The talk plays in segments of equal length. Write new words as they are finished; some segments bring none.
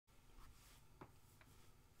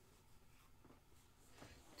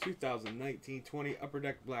2019-20 Upper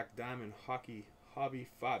Deck Black Diamond Hockey Hobby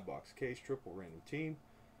 5-box case triple random team.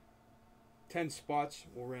 10 spots.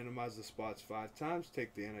 We'll randomize the spots 5 times.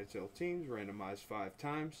 Take the NHL teams, randomize 5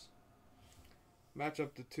 times. Match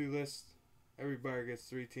up the 2 lists. Every buyer gets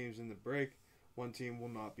 3 teams in the break. 1 team will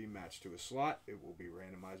not be matched to a slot. It will be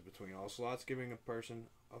randomized between all slots, giving a person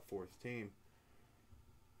a 4th team.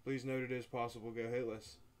 Please note it is possible to go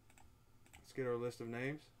hitless. Let's get our list of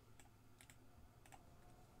names.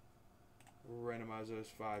 We'll randomize those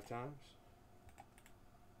 5 times.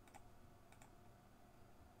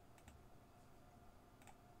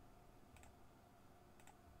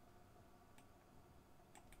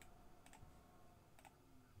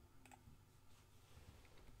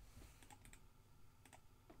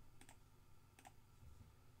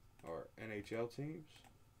 Our NHL teams.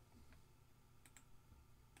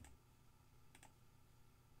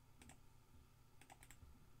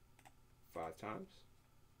 5 times.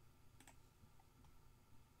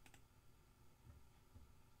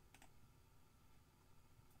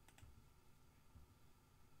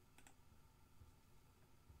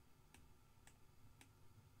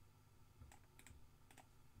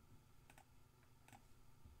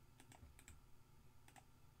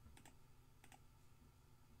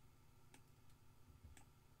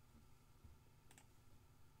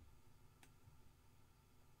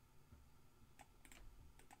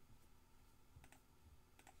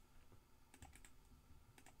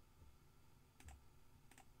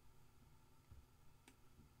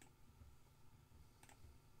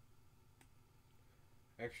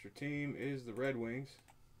 Extra team is the Red Wings.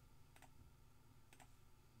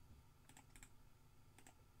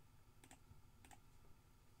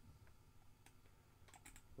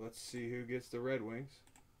 Let's see who gets the Red Wings.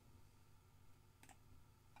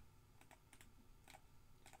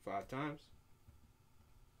 5 times.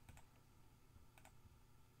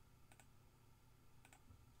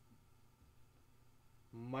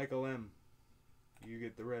 Michael M., you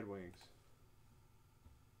get the Red Wings.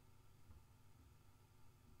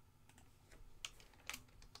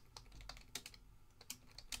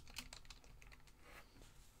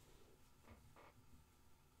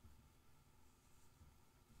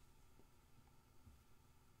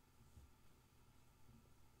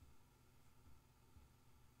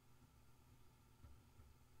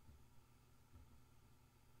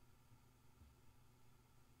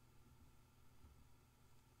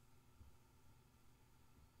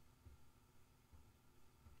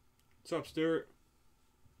 What's up, Stuart?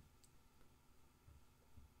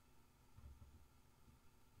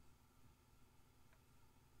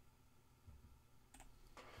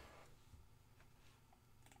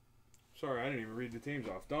 Sorry, I didn't even read the teams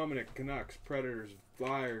off. Dominic, Canucks, Predators,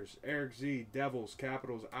 Flyers, Eric Z, Devils,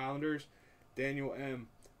 Capitals, Islanders, Daniel M,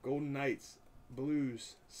 Golden Knights,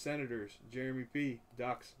 Blues, Senators, Jeremy P,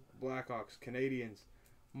 Ducks, Blackhawks, Canadians,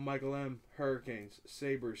 Michael M, Hurricanes,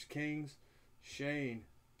 Sabres, Kings, Shane,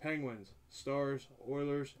 Penguins, Stars,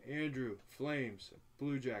 Oilers, Andrew, Flames,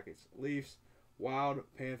 Blue Jackets, Leafs, Wild,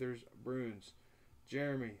 Panthers, Bruins,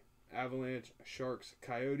 Jeremy, Avalanche, Sharks,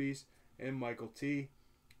 Coyotes, and Michael T,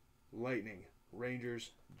 Lightning,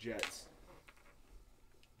 Rangers, Jets.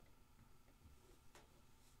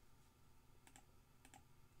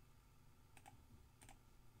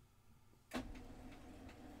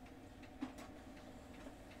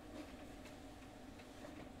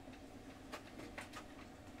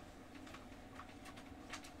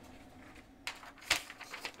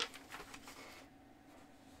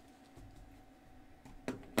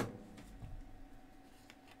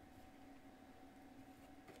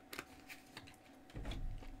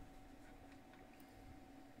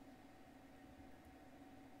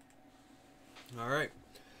 All right,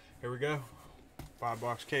 here we go.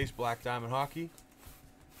 5-box case, Black Diamond Hockey.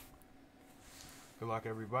 Good luck,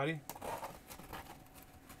 everybody.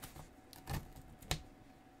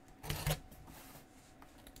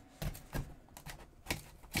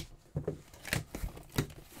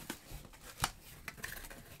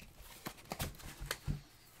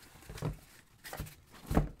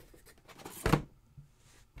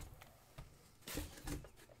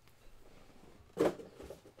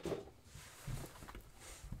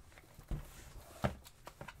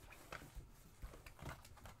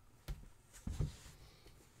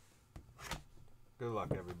 Good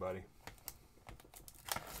luck, everybody.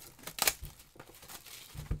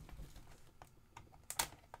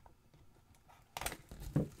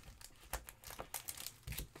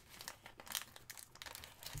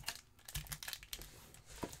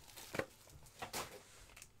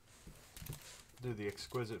 Do the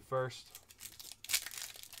exquisite first.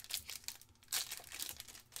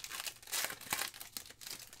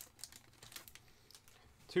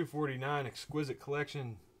 249 exquisite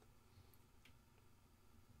collection.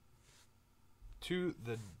 To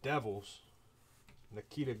the Devils,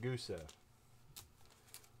 Nikita Gusev.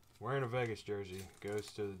 Wearing a Vegas jersey, goes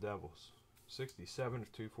to the Devils. 67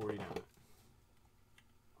 of 249.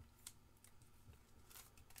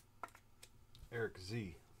 Eric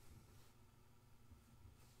Z.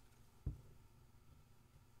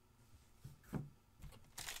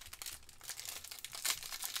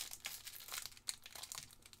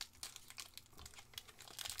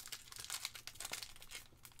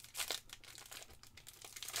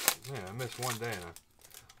 Man, I missed one day and I'm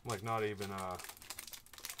like not even,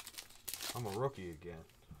 I'm a rookie again.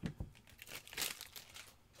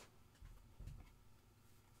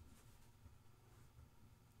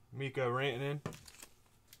 Mikko Rantanen.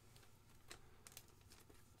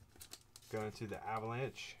 Going to the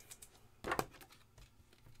Avalanche.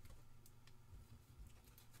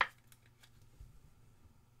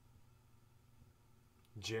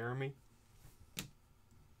 Jeremy.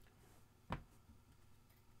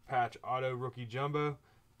 Patch auto rookie jumbo.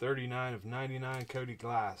 39 of 99 Cody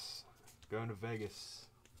Glass. Going to Vegas.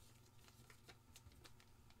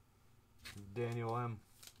 Daniel M.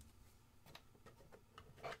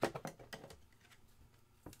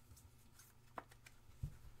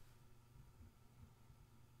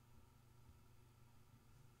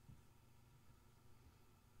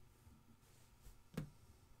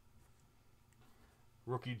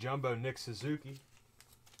 Rookie jumbo Nick Suzuki.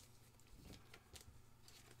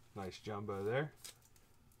 Nice jumbo there.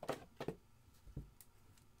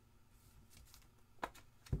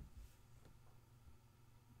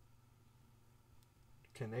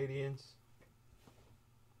 Canadians.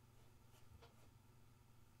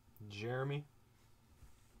 Jeremy.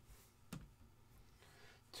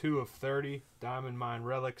 2 of 30 Diamond Mine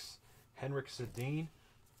Relics Henrik Sedin.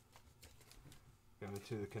 Going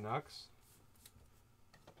to the Canucks.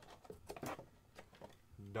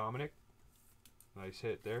 Dominic. Nice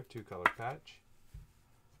hit there. 2-color patch.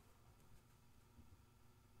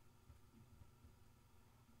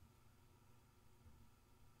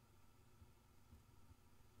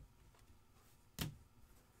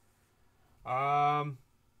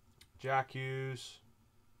 Jack Hughes.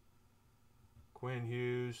 Quinn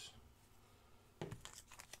Hughes.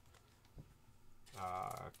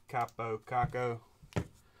 Capo Caco.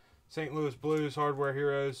 St. Louis Blues Hardware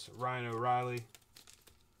Heroes Ryan O'Reilly.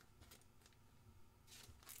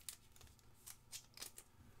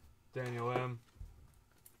 Daniel M.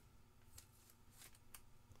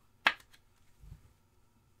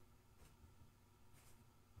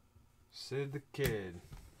 Sid the Kid.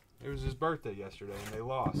 It was his birthday yesterday and they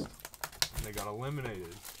lost. And they got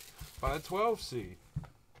eliminated by a 12 seed.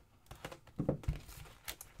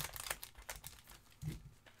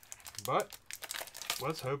 But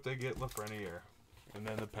let's hope they get Lafreniere. And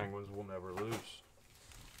then the Penguins will never lose.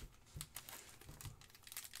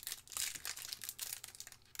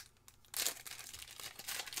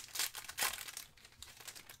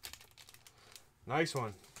 Nice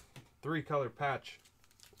one. 3-color patch.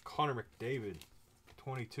 Connor McDavid.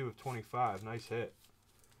 22 of 25. Nice hit.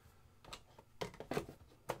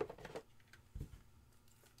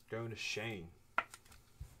 Going to Shane.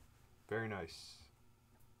 Very nice.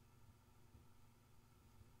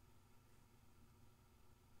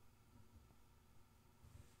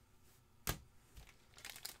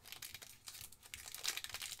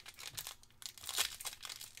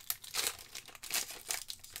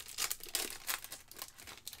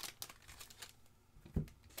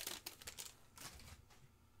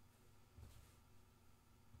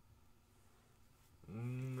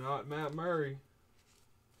 Not Matt Murray.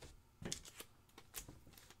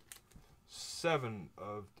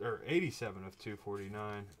 87 of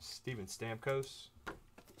 249. Steven Stamkos.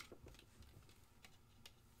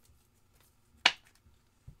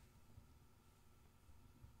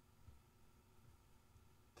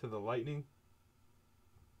 To the Lightning.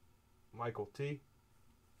 Michael T.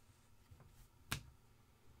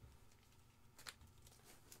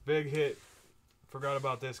 Big hit. Forgot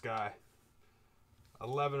about this guy.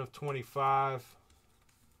 11 of 25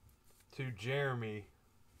 to Jeremy.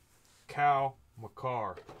 Cal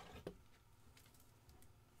McCarr.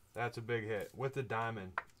 That's a big hit with the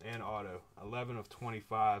diamond and auto. 11 of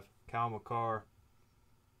 25. Cal McCarr.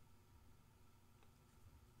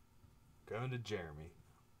 Going to Jeremy.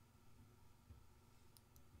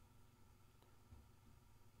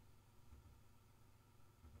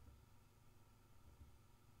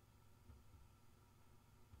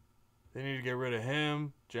 They need to get rid of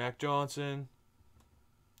him, Jack Johnson,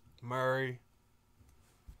 Murray,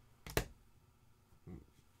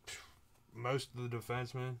 most of the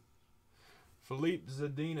defensemen. Philippe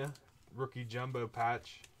Zadina, rookie jumbo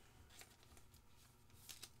patch.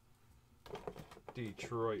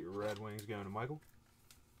 Detroit Red Wings going to Michael.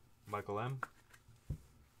 Michael M.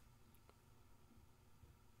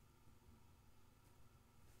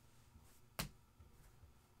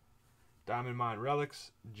 Diamond Mine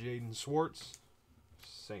Relics, Jaden Swartz,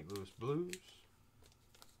 St. Louis Blues.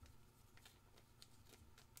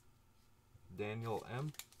 Daniel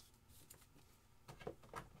M.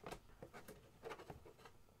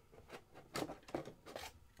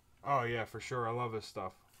 Oh yeah, for sure. I love this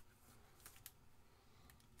stuff.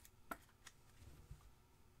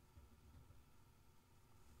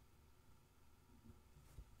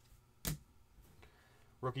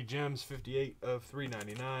 Rookie Gems, 58 of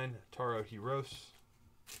 399. Taro Hiros.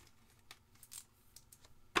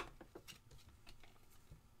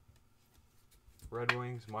 Red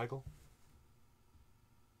Wings, Michael.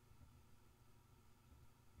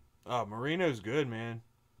 Oh, Marino's good, man.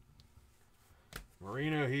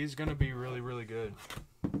 Marino, he's going to be really, really good.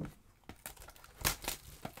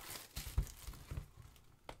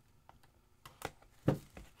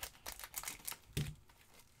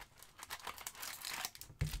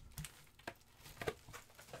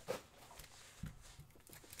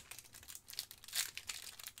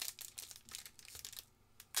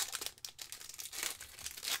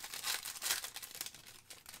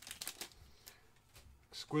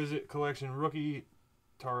 Exquisite Collection rookie,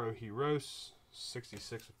 Taro Hiros,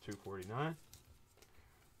 66 of 249.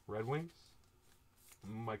 Red Wings,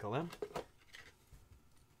 Michael M.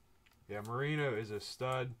 Yeah, Marino is a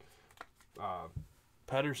stud.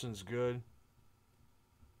 Pedersen's good.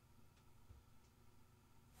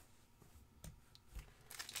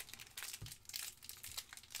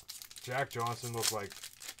 Jack Johnson looked like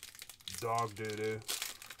dog doo-doo.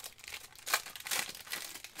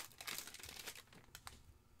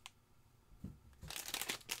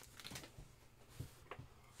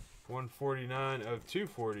 $149 of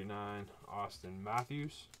 $249, Austin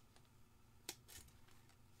Matthews.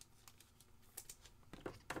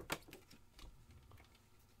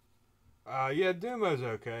 Yeah, Dumo's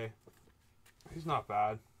okay. He's not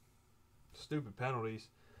bad. Stupid penalties.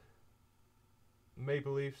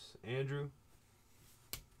 Maple Leafs, Andrew.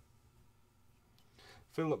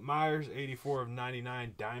 Philip Myers, 84 of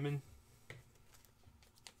 99, Diamond.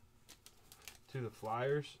 To the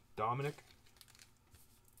Flyers, Dominic.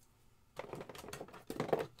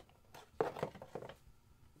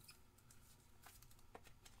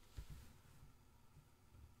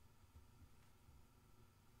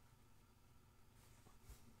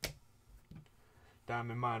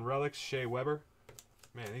 Diamond Mine Relics, Shea Weber.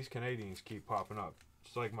 Man, these Canadians keep popping up.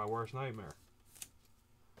 It's like my worst nightmare.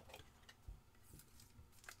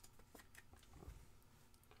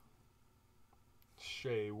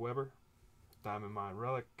 Shea Weber. Diamond Mine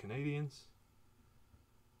Relic, Canadians.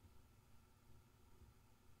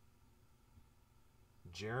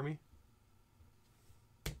 Jeremy.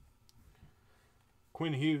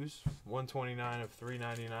 Quinn Hughes, 129 of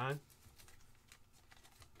 399.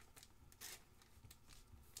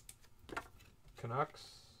 Canucks,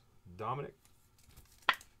 Dominic.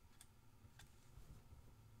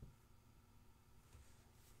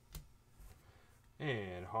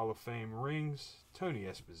 And Hall of Fame rings, Tony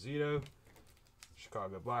Esposito.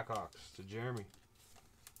 Chicago Blackhawks to Jeremy.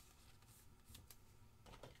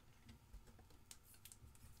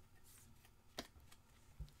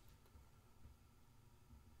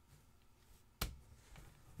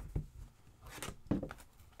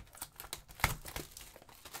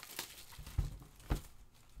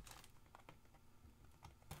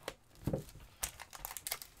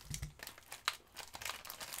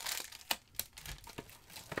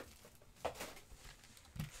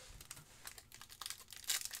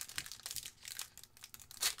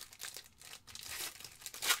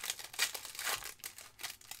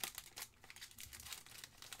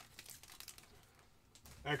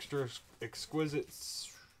 Extra Exquisite,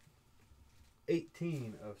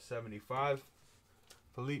 18 of 75.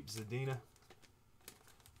 Philippe Zadina,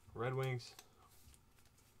 Red Wings.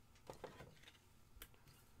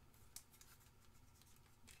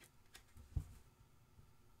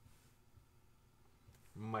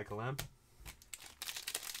 Michael M.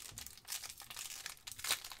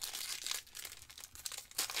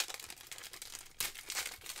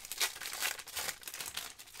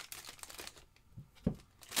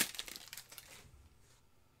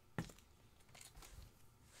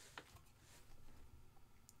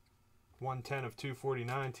 $110 of $249,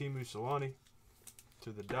 Timu Solani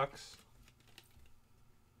to the Ducks.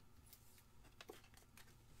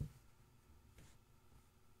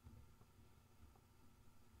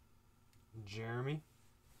 Jeremy.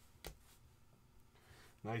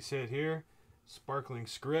 Nice hit here. Sparkling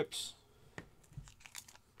Scripts.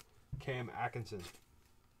 Cam Atkinson.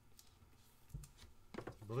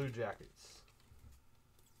 Blue Jackets.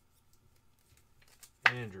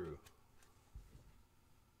 Andrew.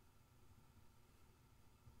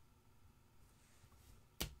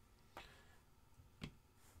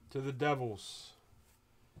 To the Devils,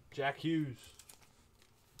 Jack Hughes.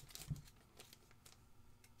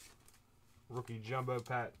 Rookie Jumbo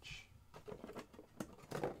Patch.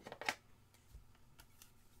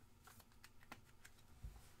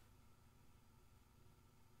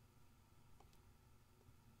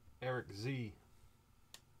 Eric Z.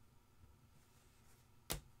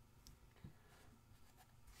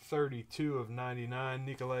 /99,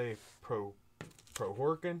 Nikolai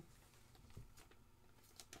Prohorkin.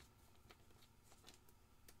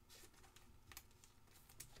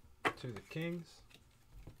 To the Kings,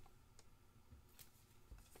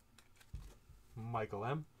 Michael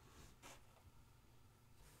M.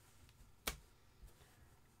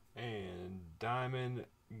 And Diamond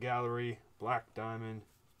Gallery, Black Diamond,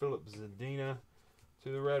 Philip Zadina.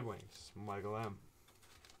 To the Red Wings, Michael M.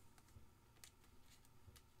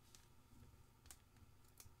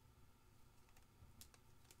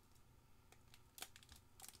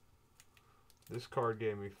 This card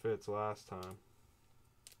gave me fits last time.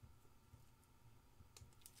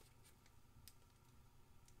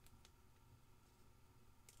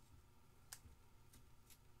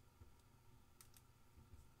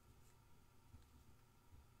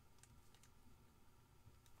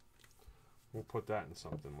 We'll put that in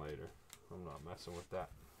something later. I'm not messing with that.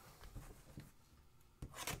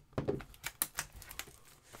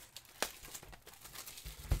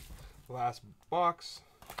 Last box.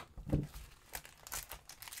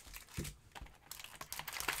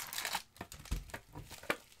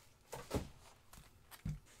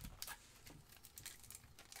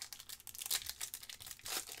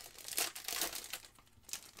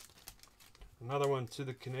 Another one to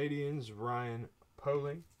the Canadians, Ryan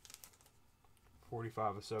Poling.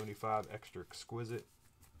 45/75, extra exquisite.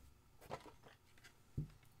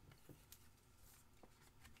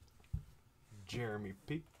 Jeremy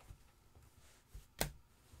P.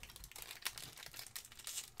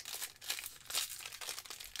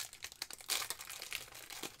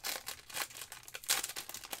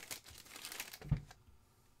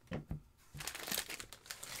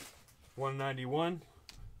 $191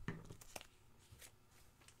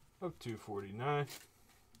 of $249.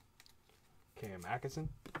 Cam Atkinson.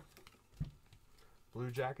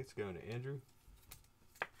 Blue Jackets going to Andrew.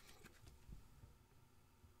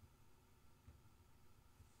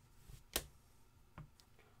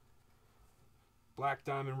 Black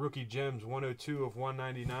Diamond Rookie Gems 102 of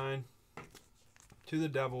 199. To the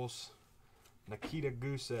Devils, Nikita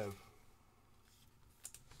Gusev.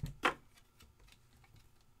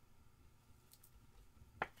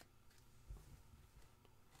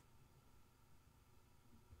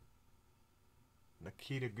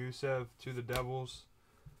 Nikita Gusev to the Devils.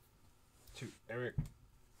 To Eric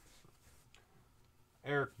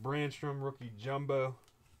Brandstrom, Rookie Jumbo.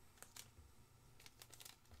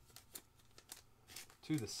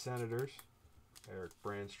 To the Senators, Eric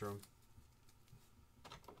Brandstrom.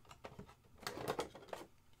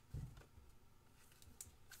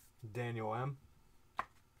 Daniel M.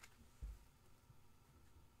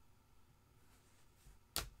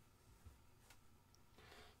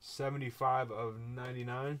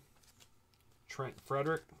 $75/99, Trent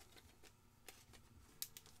Frederick.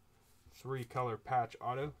 3-color patch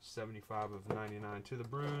auto, $75/99 to the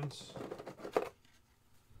Bruins.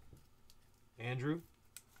 Andrew.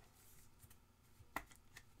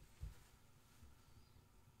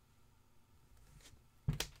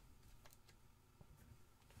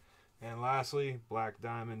 And lastly, Black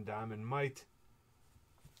Diamond, Diamond Might,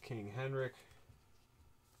 King Henrik,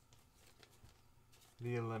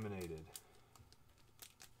 the Eliminated.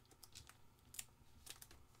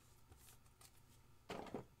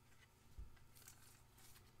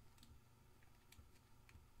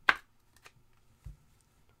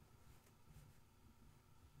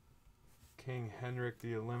 King Henrik,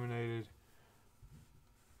 the Eliminated.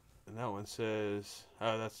 And that one says,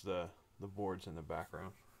 oh, that's the boards in the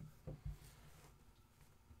background.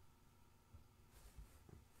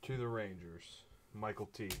 To the Rangers, Michael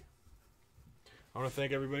T. I want to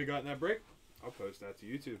thank everybody who got in that break. I'll post that to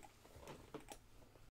YouTube.